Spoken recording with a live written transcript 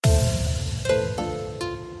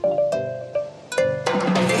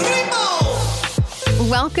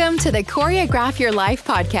Welcome to the Choreograph Your Life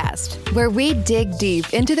podcast, where we dig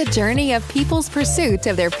deep into the journey of people's pursuit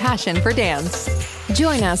of their passion for dance.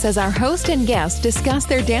 Join us as our host and guest discuss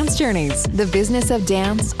their dance journeys, the business of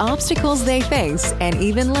dance, obstacles they face, and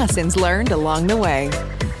even lessons learned along the way.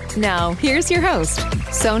 Now, here's your host,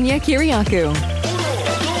 Sonia Kiriakou.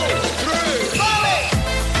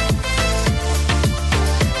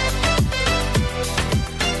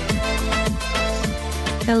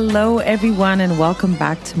 Hello, everyone, and welcome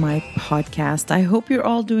back to my podcast. I hope you're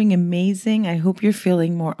all doing amazing. I hope you're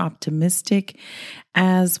feeling more optimistic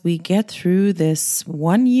as we get through this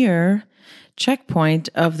 1-year checkpoint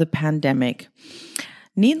of the pandemic.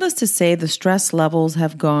 Needless to say, the stress levels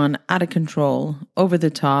have gone out of control, over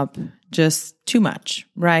the top, just too much,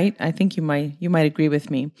 right? I think you might agree with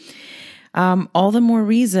me. All the more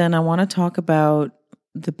reason I want to talk about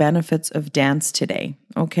the benefits of dance today.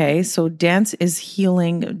 Okay, so dance is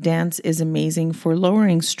healing. Dance is amazing for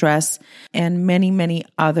lowering stress and many, many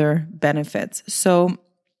other benefits. So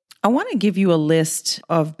I want to give you a list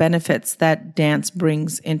of benefits that dance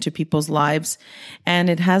brings into people's lives, and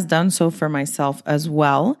it has done so for myself as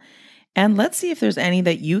well. And let's see if there's any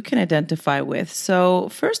that you can identify with. So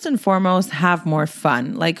first and foremost, have more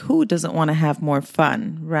fun. Like, who doesn't want to have more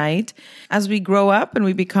fun, right? As we grow up and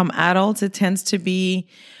we become adults, it tends to be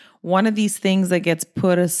one of these things that gets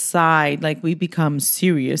put aside. Like, we become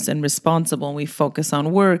serious and responsible and we focus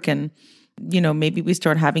on work, and maybe we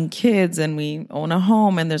start having kids and we own a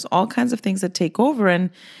home, and there's all kinds of things that take over, and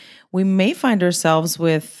we may find ourselves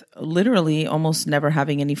with literally almost never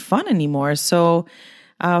having any fun anymore. So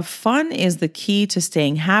fun is the key to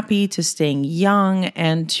staying happy, to staying young,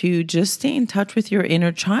 and to just stay in touch with your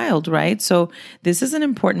inner child, right? So this is an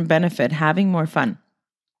important benefit, having more fun.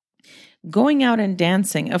 Going out and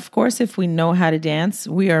dancing. Of course, if we know how to dance,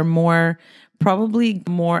 we are probably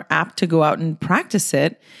more apt to go out and practice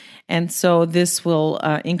it. And so this will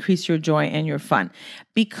increase your joy and your fun.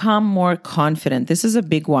 Become more confident. This is a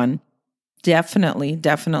big one.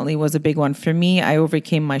 Definitely was a big one. For me, I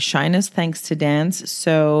overcame my shyness thanks to dance.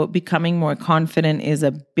 So becoming more confident is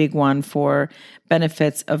a big one for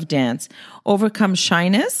benefits of dance. Overcome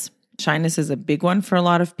shyness. Shyness is a big one for a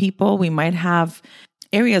lot of people. We might have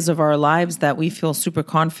areas of our lives that we feel super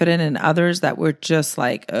confident, and others that we're just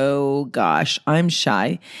like, oh gosh, I'm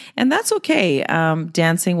shy. And that's okay.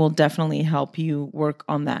 Dancing will definitely help you work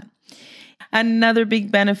on that. Another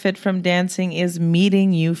big benefit from dancing is meeting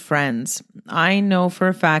new friends. I know for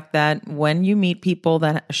a fact that when you meet people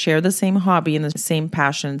that share the same hobby and the same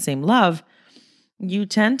passion, same love, you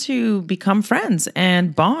tend to become friends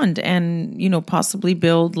and bond and, possibly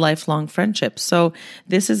build lifelong friendships. So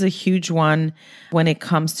this is a huge one when it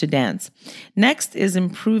comes to dance. Next is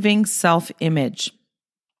improving self-image.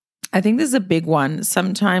 I think this is a big one.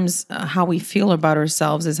 Sometimes how we feel about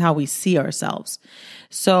ourselves is how we see ourselves.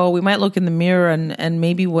 So we might look in the mirror and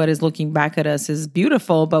maybe what is looking back at us is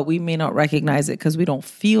beautiful, but we may not recognize it because we don't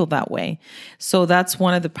feel that way. So that's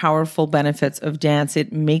one of the powerful benefits of dance.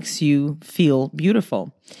 It makes you feel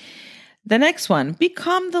beautiful. The next one,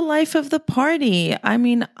 become the life of the party. I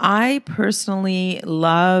mean, I personally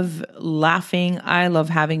love laughing. I love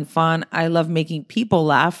having fun. I love making people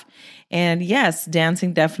laugh. And yes,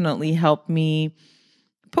 dancing definitely helped me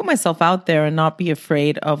put myself out there and not be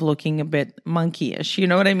afraid of looking a bit monkeyish. You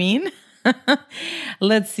know what I mean?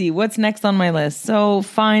 Let's see, what's next on my list? So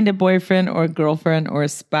find a boyfriend or girlfriend or a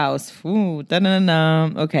spouse. Ooh,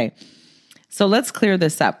 okay, so let's clear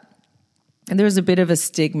this up. And there's a bit of a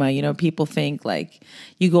stigma, people think like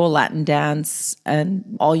you go Latin dance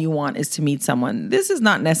and all you want is to meet someone. This is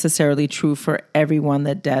not necessarily true for everyone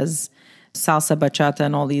that does salsa, bachata,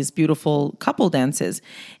 and all these beautiful couple dances.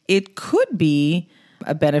 It could be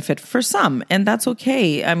a benefit for some, and that's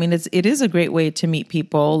okay. I mean, it is a great way to meet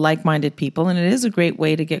people, like-minded people, and it is a great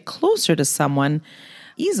way to get closer to someone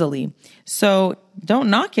easily. So don't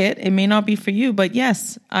knock it. It may not be for you, but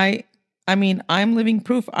yes, I'm living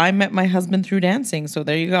proof. I met my husband through dancing. So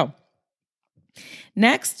there you go.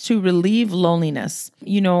 Next, to relieve loneliness.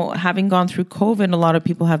 Having gone through COVID, a lot of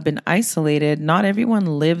people have been isolated. Not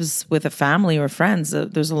everyone lives with a family or friends.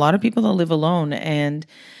 There's a lot of people that live alone, and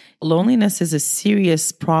loneliness is a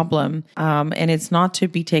serious problem, and it's not to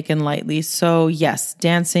be taken lightly. So yes,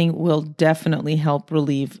 dancing will definitely help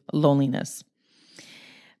relieve loneliness.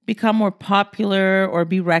 Become more popular or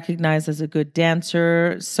be recognized as a good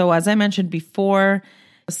dancer. So as I mentioned before,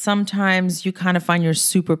 sometimes you kind of find your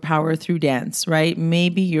superpower through dance, right?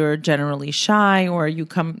 Maybe you're generally shy, or you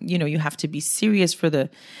have to be serious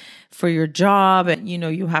for your job, and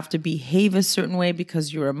you have to behave a certain way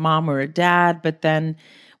because you're a mom or a dad. But then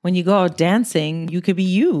when you go out dancing, you could be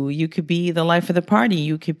you. You could be the life of the party.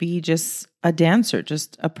 You could be just a dancer,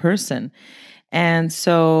 just a person. And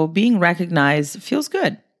so being recognized feels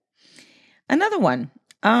good. Another one,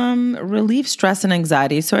 relieve stress and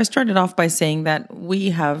anxiety. So I started off by saying that we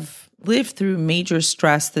have lived through major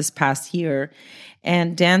stress this past year,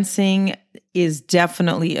 and dancing is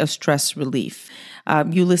definitely a stress relief.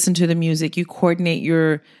 You listen to the music, you coordinate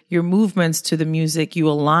your movements to the music, you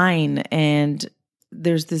align, and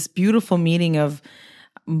there's this beautiful meeting of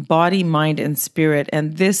body, mind, and spirit.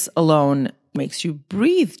 And this alone makes you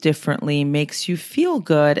breathe differently, makes you feel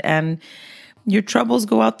good, and your troubles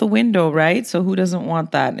go out the window, right? So who doesn't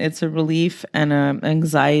want that? It's a relief and an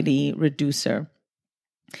anxiety reducer.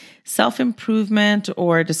 Self-improvement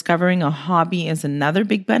or discovering a hobby is another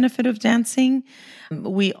big benefit of dancing.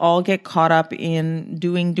 We all get caught up in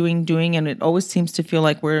doing, and it always seems to feel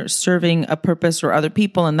like we're serving a purpose or other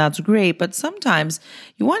people, and that's great. But sometimes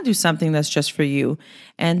you want to do something that's just for you.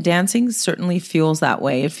 And dancing certainly feels that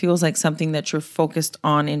way. It feels like something that you're focused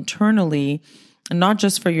on internally, not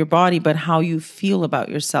just for your body, but how you feel about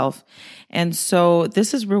yourself. And so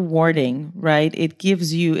this is rewarding, right? It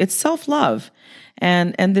gives you, it's self-love.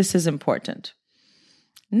 And this is important.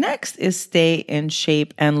 Next is stay in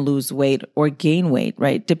shape and lose weight or gain weight,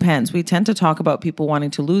 right? Depends. We tend to talk about people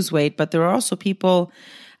wanting to lose weight, but there are also people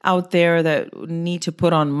out there that need to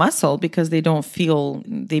put on muscle because they don't feel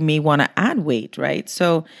they may want to add weight, right?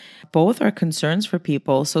 So both are concerns for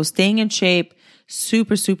people. So staying in shape,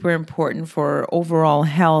 super, super important for overall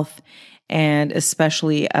health and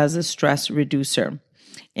especially as a stress reducer.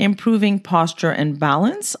 Improving posture and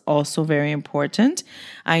balance, also very important.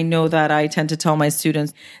 I know that I tend to tell my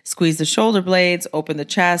students, squeeze the shoulder blades, open the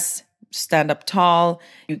chest, stand up tall.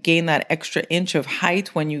 You gain that extra inch of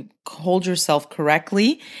height when you hold yourself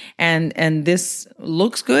correctly. And this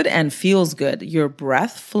looks good and feels good. Your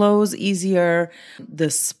breath flows easier. The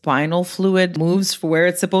spinal fluid moves where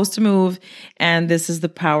it's supposed to move. And this is the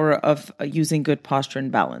power of using good posture and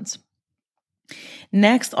balance.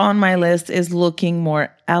 Next on my list is looking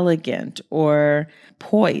more elegant or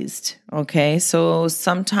poised. Okay. So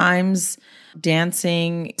sometimes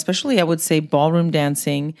dancing, especially I would say ballroom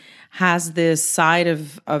dancing, has this side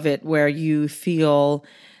of it where you feel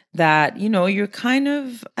that, you're kind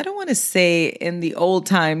of, I don't want to say in the old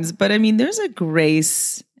times, but I mean, there's a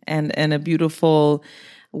grace and a beautiful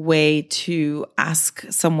way to ask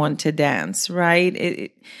someone to dance,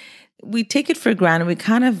 right? We take it for granted. We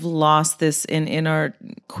kind of lost this in our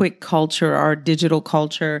quick culture, our digital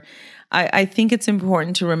culture. I think it's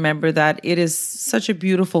important to remember that it is such a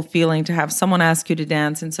beautiful feeling to have someone ask you to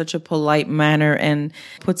dance in such a polite manner and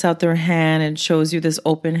puts out their hand and shows you this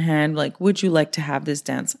open hand, like, would you like to have this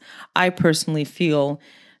dance? I personally feel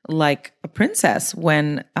like a princess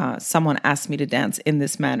when someone asks me to dance in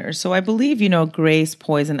this manner. So I believe, grace,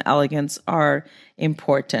 poise, and elegance are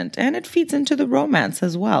important, and it feeds into the romance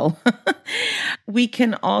as well. We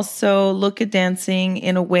can also look at dancing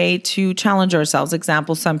in a way to challenge ourselves.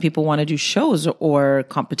 Example, some people want to do shows or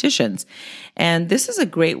competitions. And this is a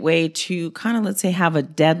great way to kind of, let's say, have a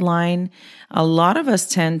deadline. A lot of us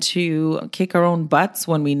tend to kick our own butts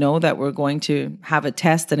when we know that we're going to have a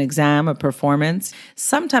test, an exam, a performance,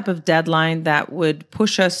 some type of deadline that would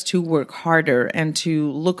push us to work harder and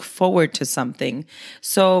to look forward to something.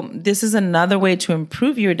 So this is another way to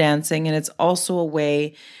improve your dancing, and it's also a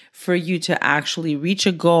way for you to actually reach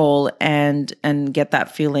a goal and get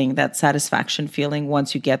that feeling, that satisfaction feeling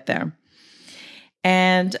once you get there.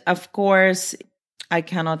 And of course, I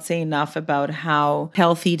cannot say enough about how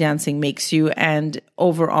healthy dancing makes you and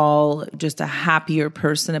overall just a happier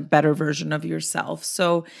person, a better version of yourself.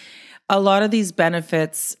 So a lot of these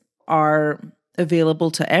benefits are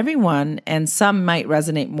available to everyone, and some might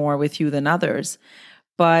resonate more with you than others.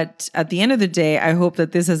 But at the end of the day, I hope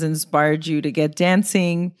that this has inspired you to get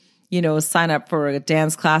dancing, sign up for a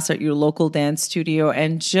dance class at your local dance studio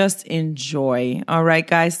and just enjoy. All right,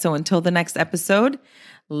 guys. So until the next episode,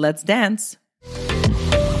 let's dance.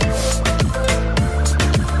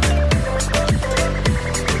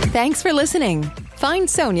 Thanks for listening. Find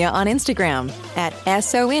Sonia on Instagram at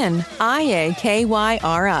SONIAKYRI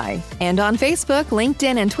and on Facebook,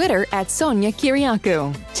 LinkedIn, and Twitter at Sonia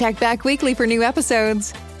Kiriakou. Check back weekly for new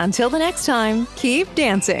episodes. Until the next time, keep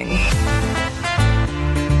dancing.